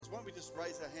don't we just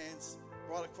raise our hands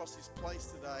right across this place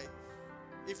today,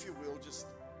 if you will, just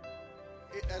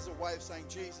as a way of saying,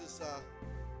 Jesus,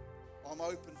 I'm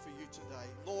open for you today.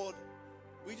 Lord,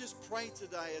 we just pray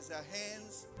today as our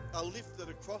hands are lifted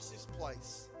across this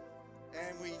place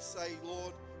and we say,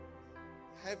 Lord,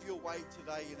 have your way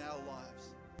today in our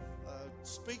lives.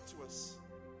 Speak to us,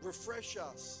 refresh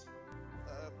us,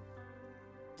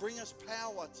 bring us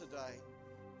power today.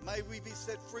 May we be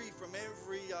set free from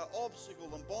every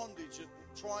obstacle and bondage that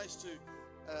tries to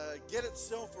get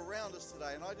itself around us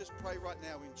today. And I just pray right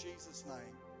now in Jesus'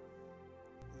 name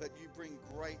that you bring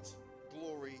great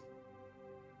glory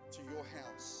to your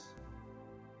house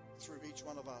through each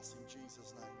one of us. In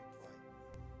Jesus' name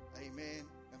we pray. Amen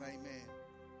and amen.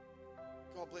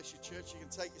 God bless you, church. You can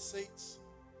take your seats.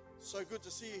 So good to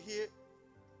see you here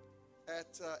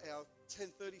at our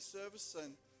 10:30 service,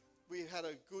 and we had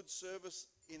a good service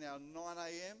in our 9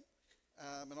 a.m.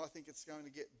 And I think it's going to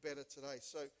get better today.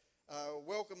 So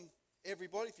welcome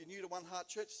everybody. If you're new to One Heart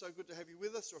Church, so good to have you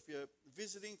with us. Or if you're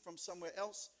visiting from somewhere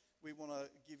else, we want to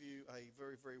give you a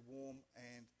very, very warm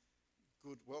and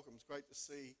good welcome. It's great to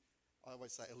see, I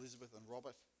always say, Elizabeth and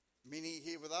Robert Minnie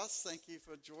here with us. Thank you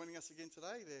for joining us again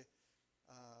today. They're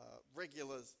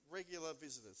regular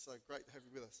visitors, so great to have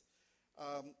you with us.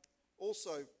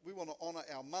 Also, we want to honour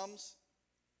our mums,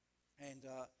 and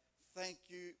thank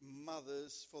you,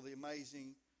 mothers, for the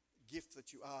amazing gift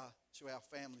that you are to our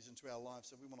families and to our lives.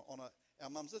 So we want to honour our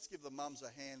mums. Let's give the mums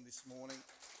a hand this morning.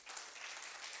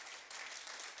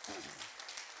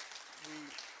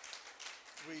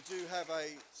 We do have a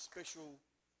special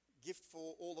gift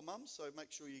for all the mums, so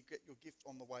make sure you get your gift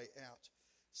on the way out.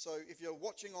 So if you're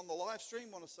watching on the live stream,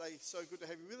 I want to say so good to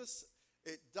have you with us.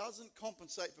 It doesn't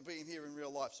compensate for being here in real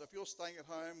life. So if you're staying at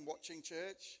home watching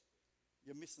church,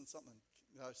 you're missing something.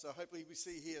 So hopefully we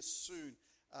see you here soon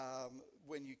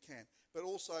when you can. But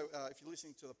also, if you're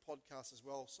listening to the podcast as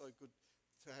well, so good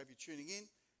to have you tuning in.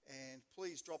 And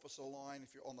please drop us a line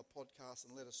if you're on the podcast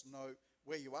and let us know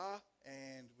where you are,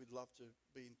 and we'd love to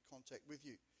be in contact with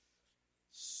you.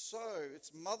 So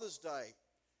it's Mother's Day,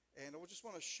 and I just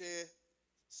want to share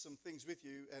some things with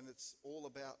you, and it's all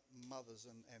about mothers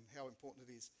and how important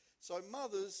it is. So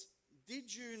mothers,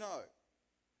 did you know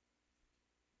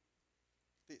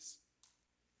this?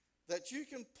 That you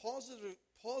can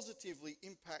positively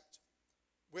impact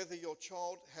whether your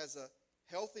child has a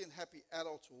healthy and happy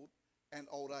adulthood and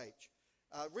old age.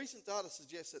 Recent data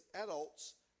suggests that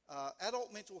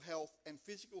adult mental health and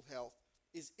physical health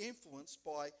is influenced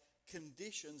by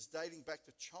conditions dating back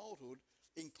to childhood,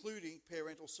 including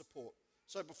parental support.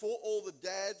 So before all the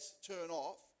dads turn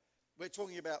off, we're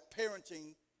talking about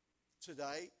parenting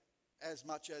today as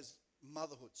much as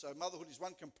motherhood. So motherhood is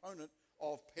one component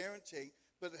of parenting,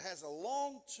 but it has a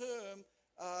long-term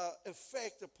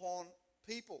effect upon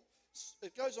people.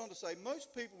 It goes on to say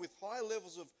most people with high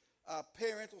levels of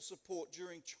parental support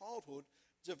during childhood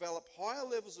develop higher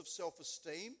levels of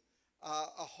self-esteem,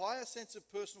 a higher sense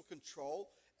of personal control,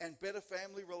 and better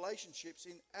family relationships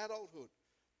in adulthood.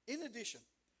 In addition,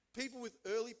 people with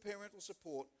early parental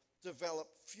support develop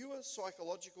fewer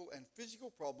psychological and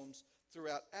physical problems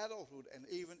throughout adulthood and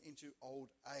even into old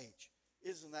age.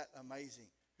 Isn't that amazing?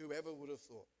 Whoever would have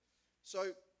thought?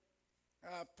 So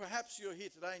perhaps you're here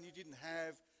today and you didn't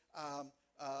have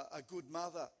a good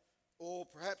mother. Or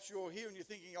perhaps you're here and you're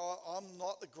thinking, oh, I'm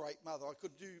not a great mother. I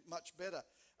could do much better.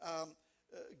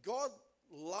 God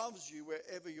loves you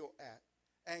wherever you're at.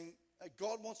 And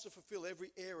God wants to fulfill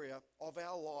every area of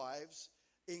our lives,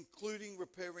 including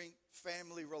repairing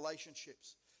family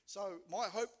relationships. So my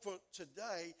hope for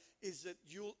today is that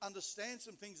you'll understand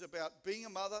some things about being a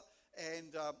mother,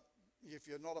 and if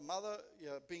you're not a mother,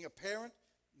 being a parent.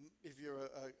 If you're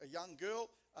a young girl,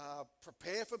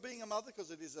 prepare for being a mother,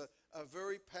 because it is a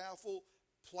very powerful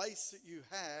place that you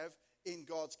have in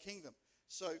God's kingdom.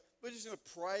 So we're just going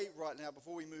to pray right now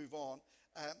before we move on,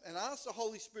 and ask the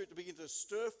Holy Spirit to begin to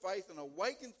stir faith and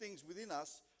awaken things within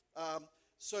us,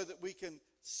 so that we can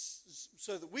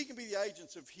be the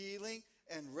agents of healing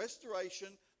and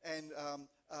restoration and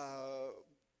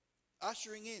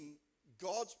ushering in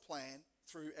God's plan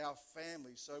through our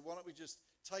families. So why don't we just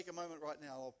take a moment right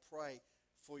now. I'll pray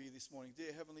for you this morning.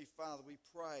 Dear Heavenly Father, we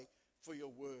pray for your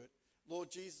word.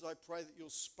 Lord Jesus, I pray that you'll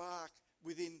spark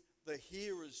within the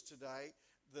hearers today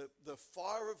the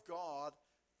fire of God,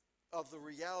 of the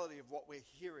reality of what we're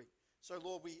hearing. So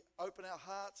Lord, we open our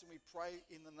hearts and we pray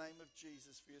in the name of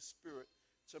Jesus for your Spirit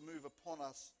to move upon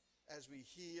us as we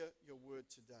hear your word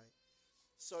today.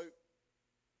 So,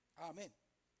 amen.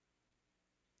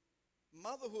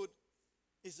 Motherhood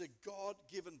is a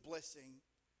God-given blessing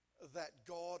that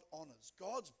God honors.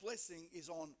 God's blessing is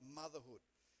on motherhood.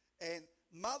 And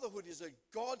motherhood is a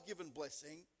God-given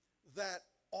blessing that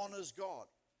honors God.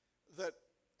 That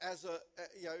as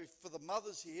for the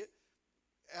mothers here,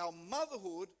 our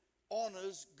motherhood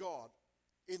honors God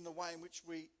in the way in which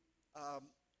we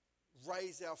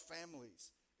raise our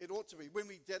families. It ought to be. When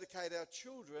we dedicate our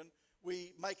children,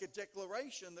 we make a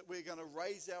declaration that we're going to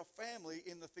raise our family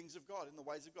in the things of God, in the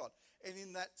ways of God. And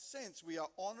in that sense, we are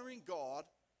honoring God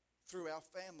through our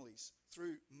families,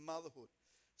 through motherhood.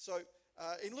 So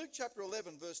in Luke chapter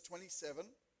 11, verse 27,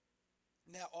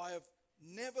 now I have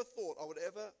never thought I would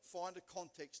ever find a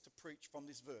context to preach from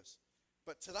this verse.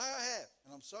 But today I have,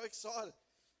 and I'm so excited.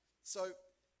 So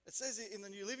it says in the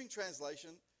New Living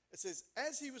Translation, it says,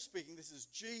 as he was speaking, this is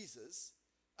Jesus,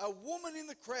 a woman in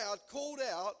the crowd called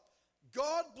out,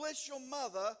 God bless your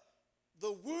mother,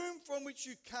 the womb from which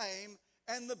you came,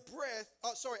 and the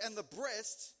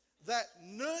breasts that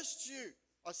nursed you.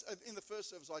 In the first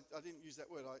service, I didn't use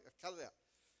that word. I cut it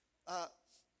out.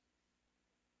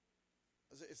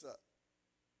 It's a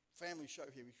family show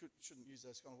here. We shouldn't use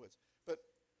those kind of words. But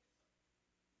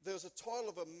there was a title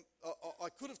of I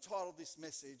could have titled this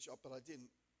message, but I didn't.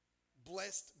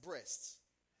 Blessed breasts.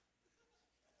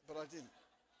 But I didn't.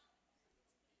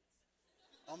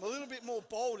 I'm a little bit more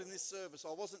bold in this service.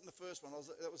 I wasn't in the first one.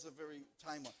 That was a very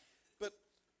tame one. But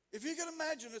if you can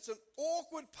imagine, it's an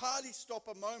awkward party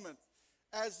stopper moment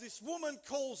as this woman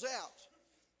calls out.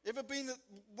 Ever been at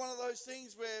one of those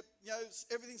things where,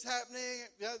 everything's happening,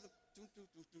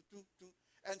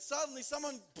 and suddenly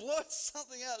someone blurts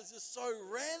something out. It's just so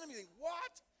random. You think,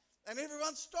 what? And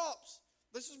everyone stops.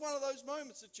 This is one of those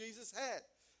moments that Jesus had.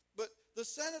 But the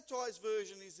sanitized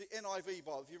version is the NIV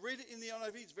Bible. If you read it in the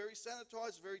NIV, it's very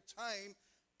sanitized, very tame.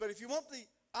 But if you want the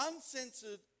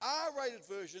uncensored, R-rated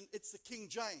version, it's the King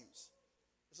James.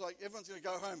 It's like everyone's going to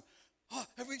go home,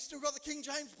 have we still got the King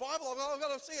James Bible? I've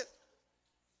got to see it.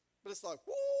 But it's like,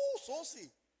 whoo,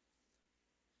 saucy.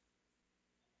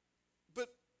 But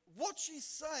what she's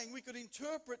saying, we could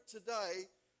interpret today,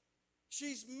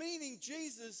 she's meaning,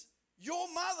 Jesus, your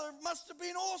mother must have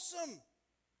been awesome.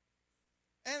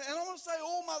 And I want to say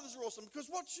all mothers are awesome,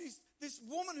 because this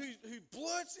woman who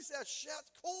blurts this out, shouts,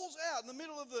 calls out in the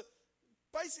middle of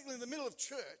basically in the middle of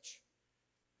church,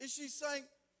 is she's saying,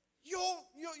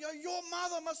 your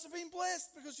mother must have been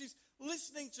blessed, because she's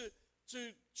listening to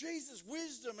Jesus'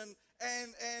 wisdom and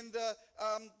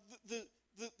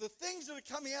the things that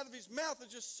are coming out of his mouth are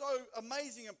just so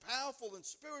amazing and powerful and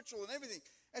spiritual and everything.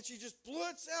 And she just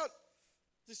blurts out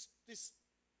this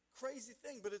crazy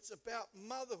thing, but it's about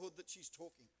motherhood that she's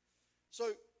talking.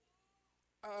 So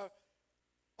I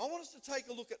want us to take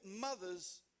a look at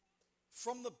mothers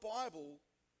from the Bible,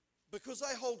 because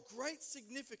they hold great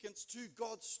significance to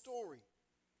God's story.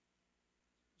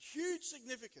 Huge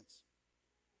significance.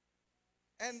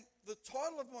 And the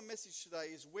title of my message today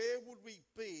is, Where Would We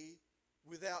Be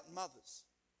Without Mothers?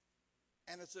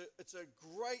 And it's a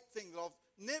great thing that I've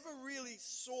never really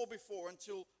saw before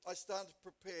until I started to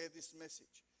prepare this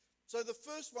message. So the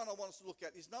first one I want us to look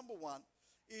at is, number one,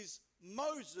 is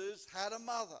Moses had a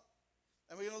mother.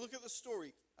 And we're going to look at the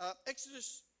story.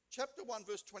 Exodus chapter 1,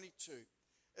 verse 22.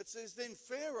 It says, then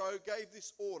Pharaoh gave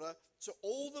this order to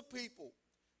all the people,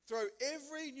 throw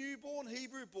every newborn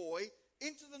Hebrew boy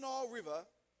into the Nile River,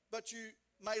 but you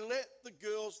may let the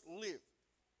girls live.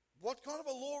 What kind of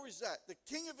a law is that? The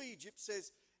king of Egypt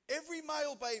says every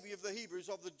male baby of the Hebrews,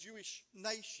 of the Jewish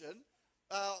nation,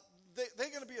 they're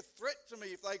going to be a threat to me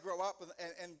if they grow up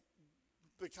and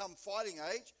become fighting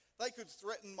age. They could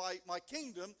threaten my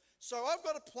kingdom. So I've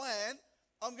got a plan.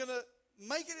 I'm going to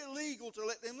make it illegal to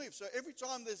let them live. So every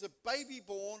time there's a baby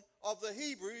born of the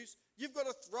Hebrews, you've got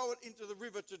to throw it into the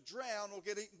river to drown or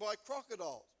get eaten by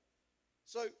crocodiles.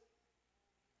 So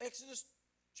Exodus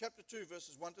chapter 2,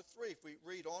 verses 1 to 3, if we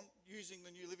read on using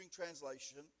the New Living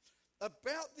Translation,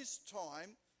 about this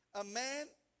time, a man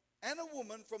and a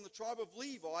woman from the tribe of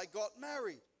Levi got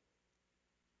married.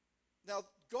 Now,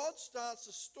 God starts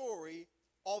a story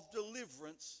of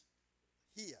deliverance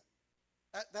here,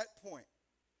 at that point.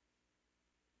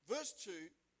 Verse 2,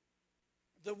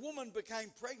 the woman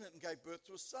became pregnant and gave birth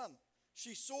to a son.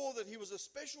 She saw that he was a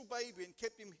special baby and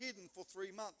kept him hidden for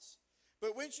 3 months.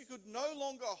 But when she could no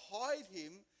longer hide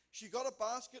him, she got a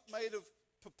basket made of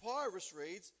papyrus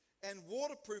reeds and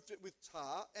waterproofed it with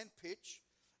tar and pitch.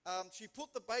 She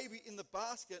put the baby in the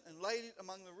basket and laid it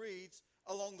among the reeds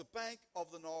along the bank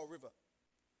of the Nile River.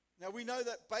 Now we know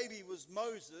that baby was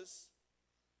Moses,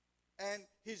 and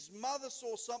his mother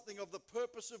saw something of the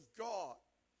purpose of God,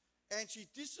 and she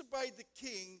disobeyed the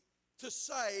king to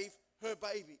save her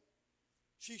baby.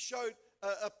 She showed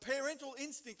a parental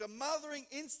instinct, a mothering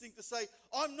instinct to say,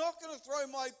 I'm not going to throw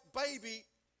my baby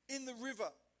in the river.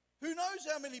 Who knows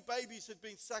how many babies had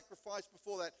been sacrificed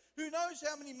before that? Who knows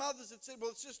how many mothers had said, well,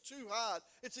 it's just too hard.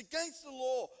 It's against the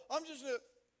law. I'm just going to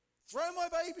throw my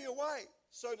baby away,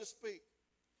 so to speak.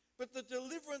 But the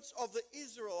deliverance of the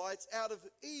Israelites out of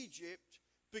Egypt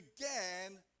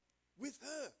began with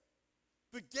her.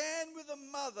 Began with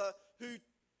a mother who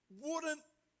wouldn't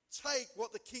take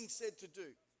what the king said to do.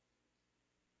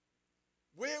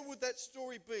 Where would that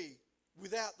story be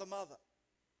without the mother?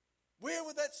 Where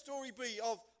would that story be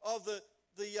of the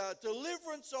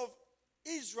deliverance of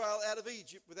Israel out of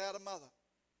Egypt without a mother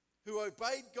who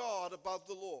obeyed God above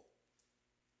the law?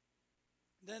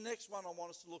 The next one I want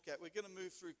us to look at, we're going to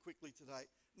move through quickly today.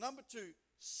 Number 2,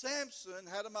 Samson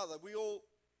had a mother. We all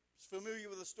familiar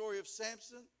with the story of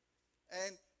Samson?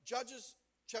 And Judges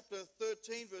chapter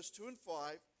 13, verse 2 and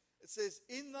 5, it says,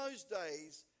 in those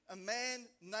days, a man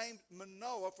named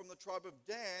Manoah from the tribe of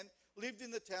Dan lived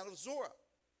in the town of Zorah.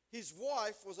 His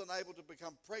wife was unable to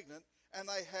become pregnant, and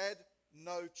they had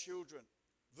no children.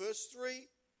 Verse 3,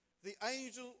 the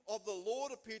angel of the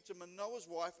Lord appeared to Manoah's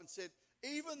wife and said,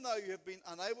 even though you have been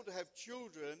unable to have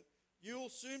children, you will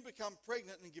soon become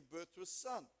pregnant and give birth to a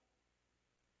son.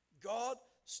 God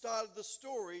started the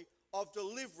story of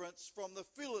deliverance from the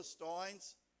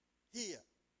Philistines here,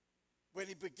 when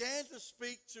he began to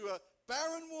speak to a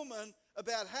barren woman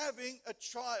about having a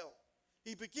child.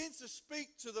 He begins to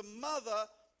speak to the mother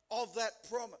of that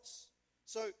promise.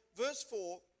 So verse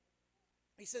 4,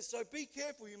 he says, so be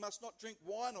careful, you must not drink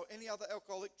wine or any other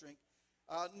alcoholic drink,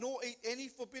 nor eat any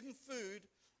forbidden food.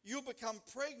 You'll become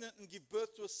pregnant and give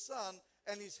birth to a son,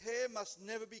 and his hair must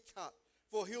never be cut,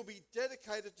 for he'll be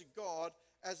dedicated to God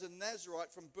as a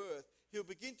Nazirite from birth. He'll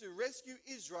begin to rescue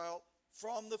Israel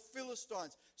from the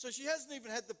Philistines. So she hasn't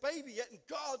even had the baby yet, and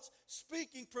God's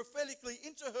speaking prophetically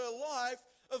into her life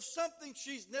of something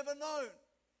she's never known.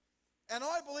 And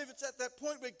I believe it's at that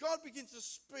point where God begins to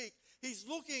speak. He's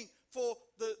looking for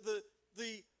the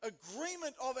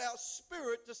agreement of our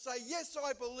spirit to say, yes,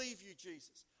 I believe you,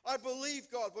 Jesus. I believe,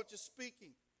 God, what you're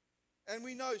speaking. And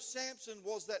we know Samson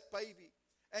was that baby.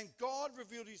 And God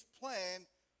revealed his plan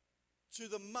to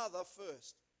the mother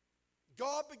first.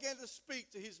 God began to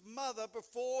speak to his mother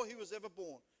before he was ever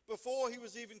born, before he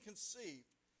was even conceived.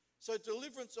 So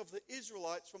deliverance of the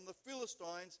Israelites from the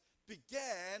Philistines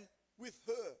began with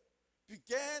her,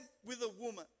 began with a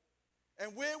woman.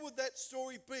 And where would that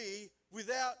story be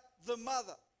without the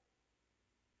mother?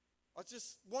 I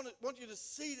just want you to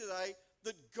see today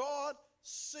that God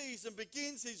sees and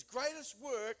begins his greatest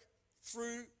work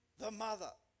through the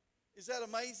mother. Is that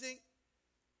amazing?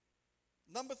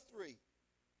 Number 3,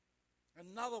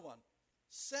 another one.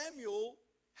 Samuel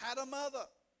had a mother,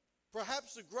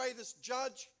 perhaps the greatest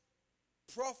judge,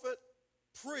 prophet,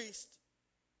 priest.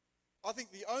 I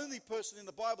think the only person in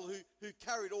the Bible who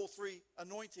carried all 3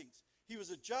 anointings. He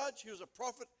was a judge, he was a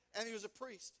prophet, and he was a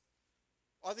priest.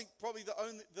 I think probably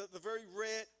the very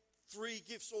rare 3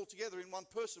 gifts altogether in one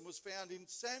person was found in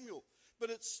Samuel. But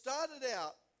it started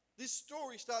out, this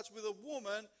story starts with a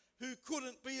woman who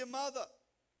couldn't be a mother.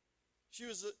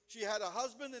 She had a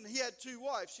husband and he had 2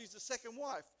 wives. She's the second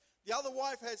wife. The other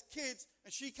wife has kids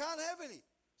and she can't have any.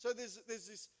 So there's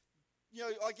this,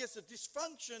 I guess a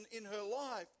dysfunction in her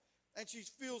life, and she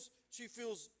feels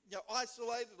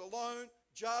isolated, alone,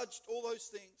 judged, all those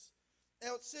things.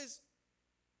 Now it says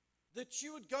that she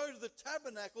would go to the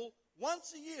tabernacle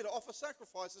once a year to offer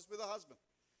sacrifices with her husband.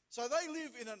 So they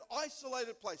live in an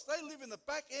isolated place. They live in the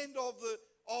back end of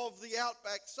the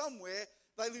outback somewhere.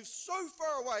 They live so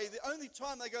far away, the only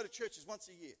time they go to church is once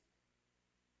a year.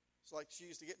 It's like she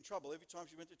used to get in trouble every time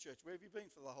she went to church. Where have you been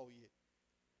for the whole year?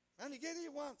 I only get here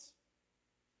once.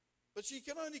 But she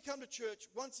can only come to church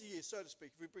once a year, so to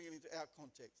speak, if we bring it into our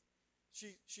context.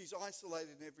 She's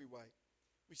isolated in every way.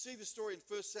 We see the story in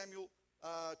 1 Samuel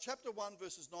chapter 1,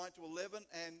 verses 9 to 11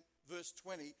 and verse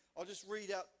 20. I'll just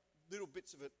read out little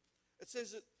bits of it. It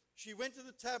says that she went to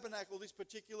the tabernacle this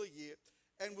particular year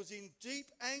and was in deep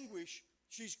anguish.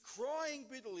 She's crying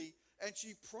bitterly, and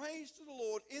she prays to the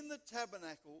Lord in the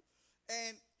tabernacle,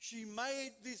 and she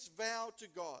made this vow to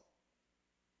God.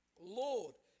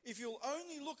 Lord, if you'll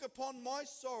only look upon my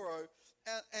sorrow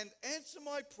and answer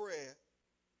my prayer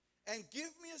and give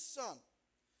me a son,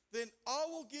 then I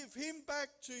will give him back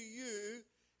to you.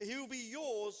 He will be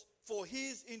yours for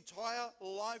his entire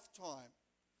lifetime.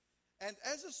 And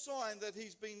as a sign that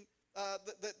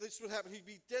that this would happen, he'd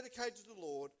be dedicated to the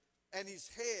Lord, and his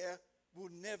hair will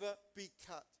never be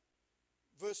cut.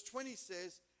 Verse 20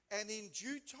 says, and in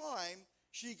due time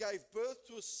she gave birth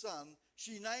to a son.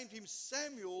 She named him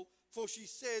Samuel, for she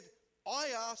said, I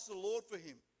asked the Lord for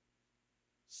him.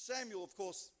 Samuel, of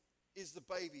course, is the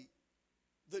baby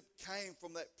that came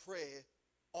from that prayer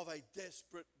of a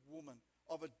desperate woman,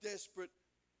 of a desperate,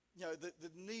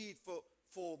 the need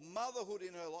for motherhood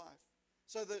in her life.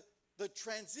 So the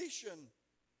transition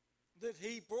that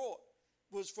he brought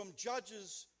was from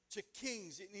judges to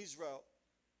kings in Israel.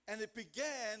 And it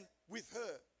began with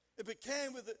her. It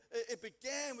began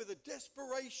with a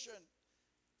desperation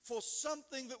for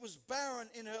something that was barren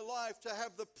in her life to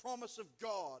have the promise of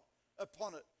God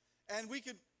upon it. And we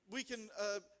can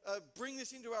bring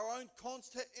this into our own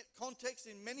context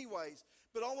in many ways.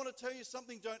 But I want to tell you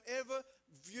something. Don't ever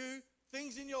view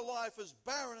things in your life as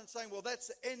barren and saying, well, that's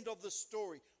the end of the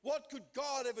story. What could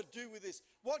God ever do with this?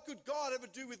 What could God ever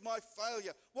do with my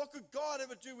failure? What could God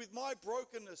ever do with my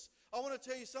brokenness? I want to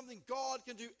tell you something. God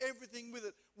can do everything with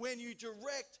it when you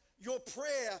direct your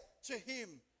prayer to him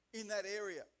in that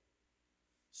area.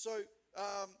 So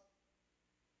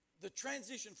the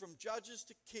transition from judges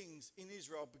to kings in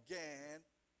Israel began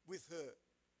with her.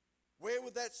 Where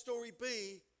would that story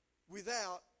be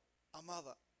without a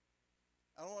mother?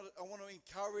 I want to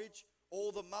encourage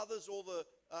all the mothers, all the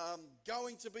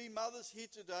going to be mothers here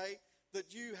today,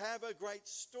 that you have a great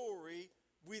story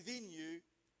within you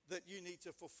that you need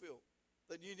to fulfill,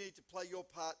 that you need to play your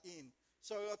part in.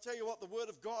 So I'll tell you what, the Word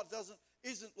of God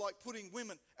isn't like putting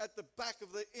women at the back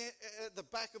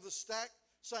of the stack,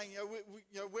 saying,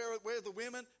 where are the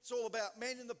women? It's all about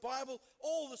men in the Bible.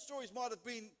 All the stories might have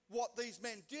been what these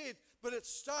men did, but it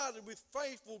started with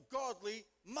faithful, godly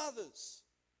mothers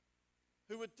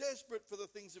who were desperate for the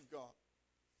things of God.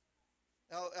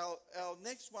 Our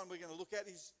next one we're going to look at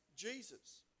is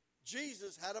Jesus.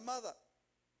 Jesus had a mother.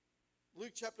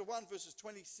 Luke chapter 1 verses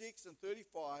 26 and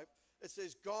 35, it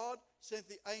says, God sent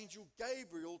the angel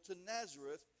Gabriel to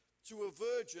Nazareth to a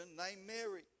virgin named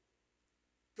Mary.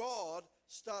 God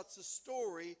starts a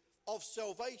story of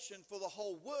salvation for the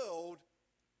whole world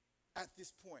at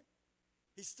this point.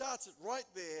 He starts it right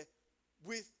there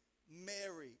with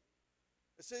Mary.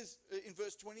 It says in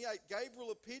verse 28,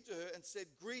 Gabriel appeared to her and said,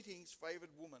 greetings, favored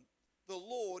woman. The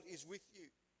Lord is with you.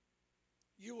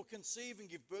 You will conceive and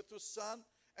give birth to a son,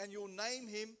 and you'll name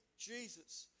him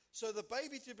Jesus. So the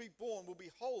baby to be born will be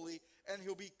holy, and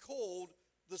he'll be called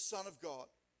the Son of God.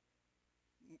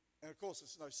 And of course,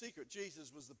 it's no secret,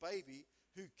 Jesus was the baby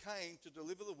who came to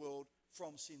deliver the world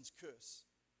from sin's curse.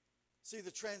 See,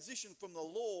 the transition from the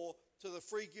law to the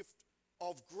free gift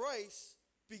of grace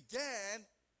began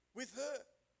with her,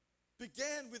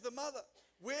 began with a mother.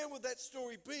 Where would that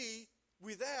story be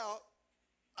without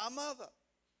a mother?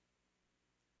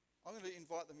 I'm going to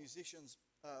invite the musicians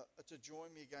to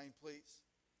join me again, please.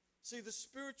 See, the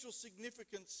spiritual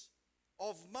significance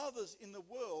of mothers in the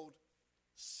world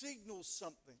signals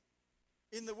something.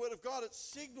 In the Word of God, it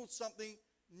signaled something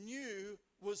new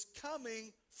was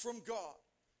coming from God.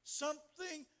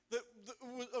 Something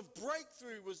of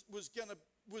breakthrough was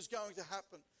going to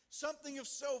happen. Something of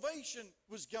salvation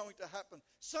was going to happen.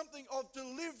 Something of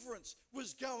deliverance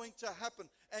was going to happen.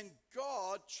 And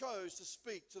God chose to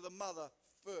speak to the mother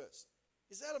first.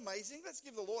 Is that amazing? Let's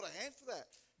give the Lord a hand for that.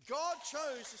 God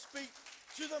chose to speak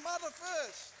to the mother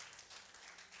first.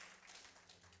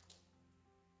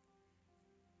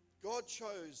 God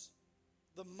chose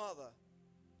the mother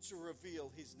to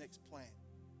reveal his next plan.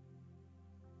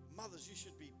 Mothers, you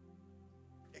should be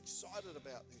excited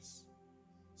about this.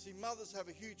 See, mothers have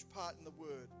a huge part in the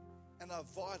Word and are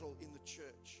vital in the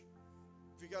church.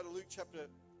 If you go to Luke chapter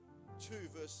 2,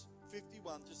 verse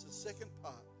 51, just the second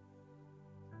part,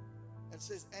 it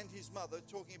says, and his mother,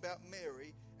 talking about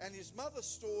Mary, and his mother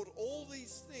stored all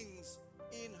these things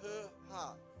in her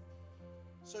heart.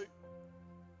 So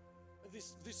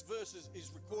this verse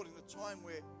is recording the time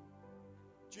where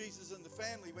Jesus and the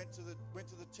family went to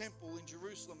the temple in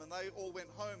Jerusalem, and they all went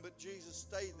home, but Jesus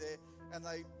stayed there, and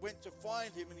they went to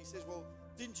find him, and he says, well,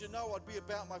 didn't you know I'd be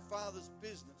about my Father's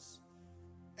business?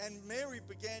 And Mary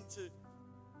began to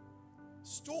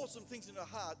store some things in her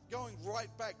heart, going right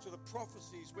back to the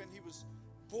prophecies when he was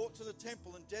brought to the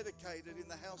temple and dedicated in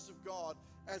the house of God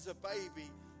as a baby,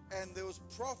 and there was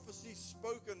prophecy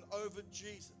spoken over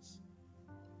Jesus.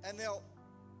 And now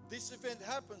this event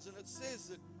happens, and it says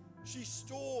that she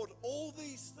stored all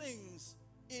these things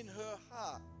in her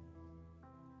heart.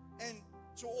 And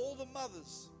to all the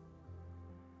mothers,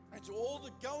 and to all the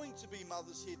going to be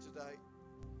mothers here today,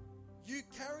 you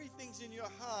carry things in your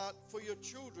heart for your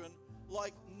children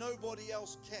like nobody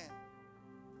else can.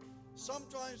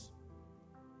 Sometimes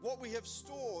what we have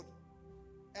stored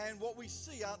and what we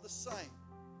see aren't the same.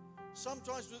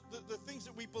 Sometimes the things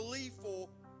that we believe for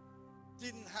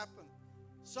didn't happen.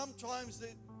 Sometimes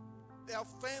our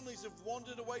families have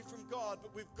wandered away from God,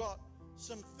 but we've got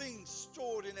some things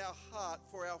stored in our heart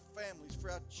for our families,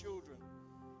 for our children.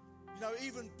 You know,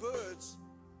 even birds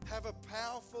have a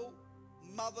powerful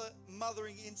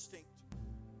mothering instinct.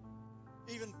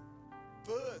 Even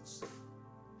birds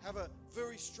have a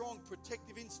very strong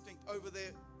protective instinct over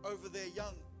their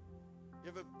young. You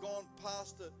ever gone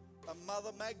past a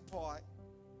mother magpie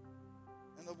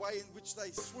and the way in which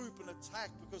they swoop and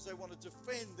attack because they want to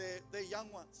defend their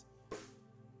young ones?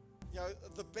 You know,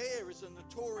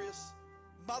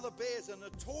 mother bears are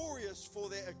notorious for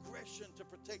their aggression to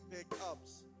protect their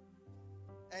cubs.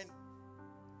 And,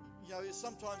 you know,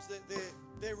 sometimes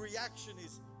their reaction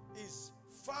is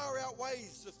far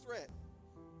outweighs the threat.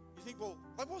 You think, well,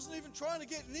 I wasn't even trying to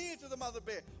get near to the mother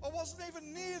bear. I wasn't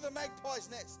even near the magpie's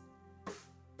nest.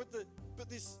 But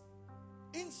this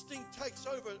instinct takes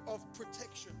over of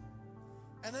protection.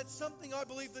 And that's something I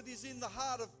believe that is in the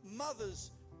heart of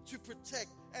mothers to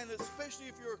protect, and especially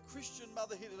if you're a Christian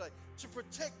mother here today, to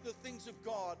protect the things of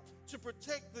God, to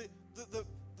protect the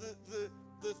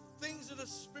things that are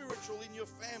spiritual in your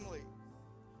family.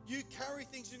 You carry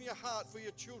things in your heart for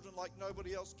your children like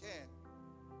nobody else can.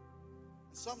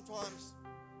 And sometimes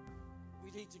we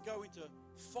need to go into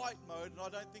fight mode, and I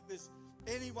don't think there's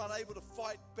anyone able to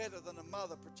fight better than a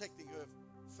mother protecting her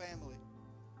family.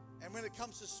 And when it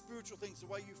comes to spiritual things, the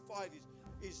way you fight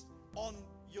is on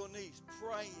your knees,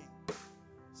 praying,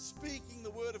 speaking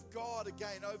the word of God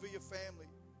again over your family.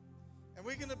 And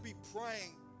we're going to be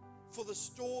praying for the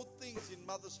stored things in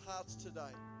mothers' hearts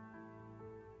today.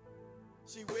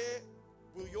 See, where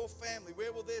will your family,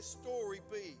 where will their story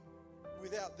be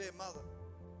without their mother?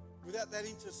 Without that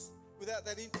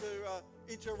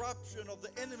interruption of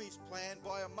the enemy's plan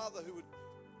by a mother who would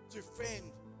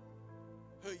defend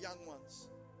her young ones.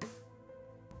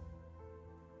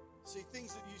 See,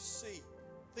 things that you see,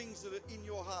 things that are in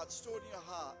your heart, stored in your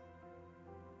heart,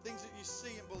 things that you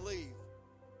see and believe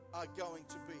are going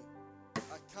to be,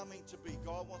 are coming to be.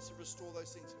 God wants to restore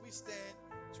those things. Can we stand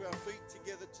to our feet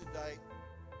together today?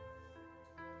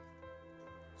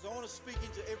 Because I want to speak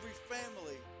into every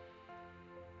family,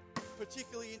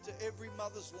 particularly into every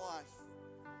mother's life.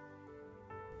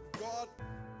 God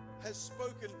has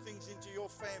spoken things into your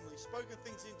family, spoken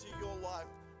things into your life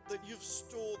that you've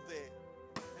stored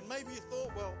there. And maybe you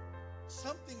thought, well,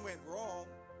 something went wrong.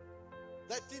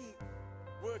 That didn't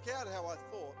work out how I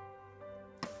thought.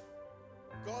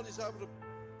 God is able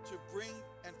to bring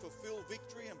and fulfill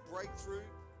victory and breakthrough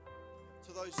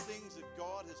to those things that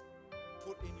God has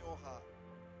put in your heart.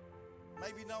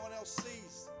 Maybe no one else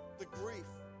sees the grief.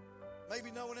 Maybe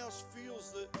no one else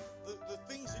feels the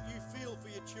things that you feel for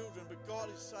your children, but God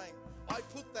is saying, I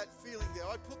put that feeling there,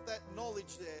 I put that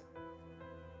knowledge there,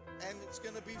 and it's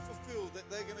going to be fulfilled, that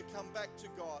they're going to come back to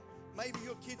God. Maybe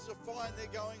your kids are fine,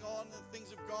 they're going on in the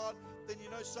things of God, then you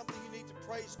know something, you need to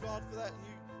praise God for that,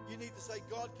 and you need to say,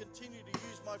 God, continue to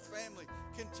use my family,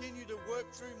 continue to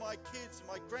work through my kids and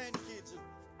my grandkids and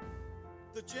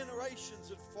the generations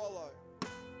that follow.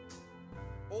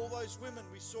 All those women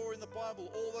we saw in the Bible,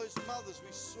 all those mothers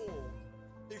we saw,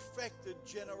 affected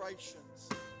generations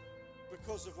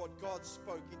because of what God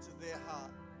spoke into their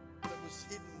heart that was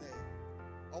hidden there.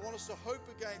 I want us to hope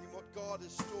again in what God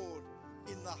has stored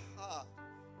in the heart.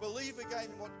 Believe again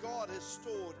in what God has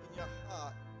stored in your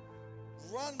heart.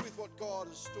 Run with what God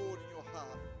has stored in your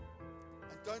heart.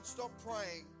 And don't stop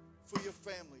praying for your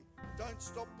family. Don't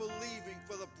stop believing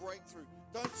for the breakthrough.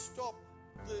 Don't stop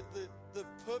the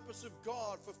purpose of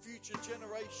God for future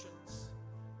generations.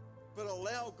 But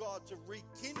allow God to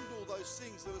rekindle those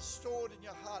things that are stored in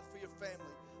your heart for your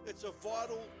family. It's a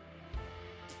vital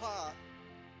part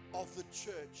of the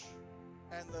church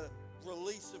and the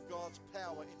release of God's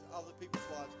power into other people's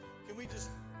lives.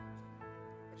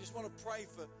 I just want to pray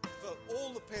for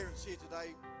all the parents here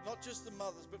today, not just the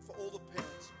mothers, but for all the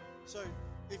parents. So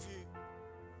if you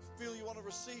feel you want to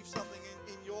receive something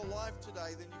in your life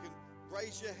today, then you can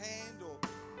raise your hand or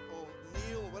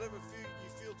kneel or whatever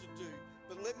you feel to do.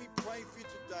 But let me pray for you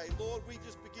today. Lord, we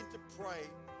just begin to pray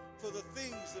for the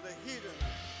things that are hidden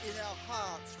in our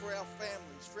hearts, for our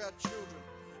families, for our children.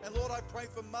 And Lord, I pray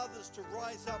for mothers to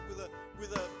rise up with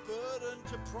a burden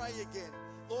to pray again.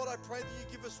 Lord, I pray that you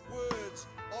give us words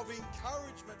of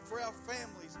encouragement for our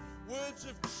families, words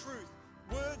of truth,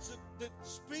 words that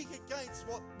speak against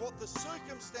what the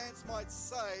circumstance might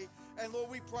say. And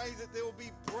Lord, we pray that there will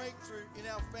be breakthrough in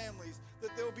our families,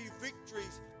 that there will be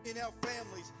victories in our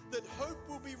families, that hope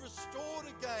will be restored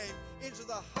again into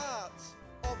the hearts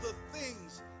of the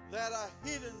things that are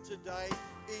hidden today.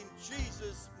 In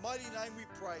Jesus' mighty name we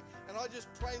pray. And I just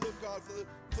pray, Lord God,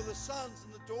 for the sons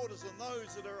and the daughters and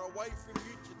those that are away from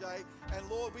you today. And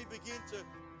Lord, we begin to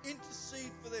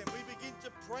intercede for them. We begin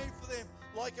to pray for them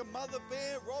like a mother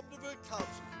bear robbed of her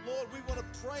cubs. Lord, we want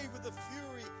to pray with the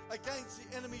fury against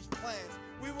the enemy's plans.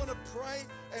 We want to pray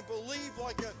and believe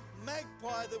like a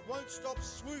magpie that won't stop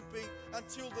swooping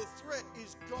until the threat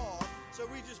is gone. So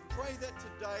we just pray that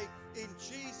today in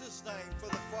Jesus' name for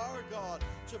the fire of God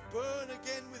to burn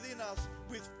again within us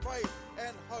with faith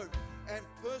and hope and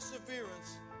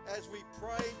perseverance as we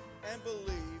pray and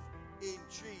believe in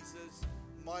Jesus'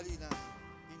 mighty name.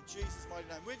 In Jesus' mighty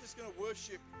name. We're just going to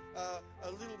worship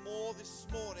a little more this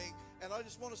morning, and I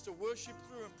just want us to worship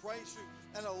through and praise through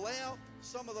and allow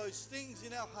some of those things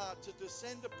in our heart to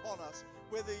descend upon us.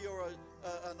 Whether you're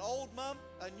an old mum,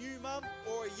 a new mum,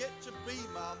 or a yet-to-be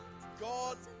mum,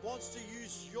 God wants to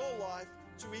use your life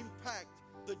to impact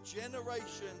the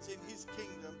generations in His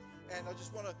kingdom. And I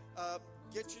just want to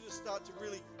get you to start to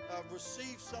really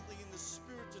receive something in the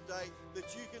Spirit today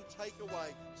that you can take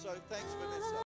away. So thanks, Vanessa.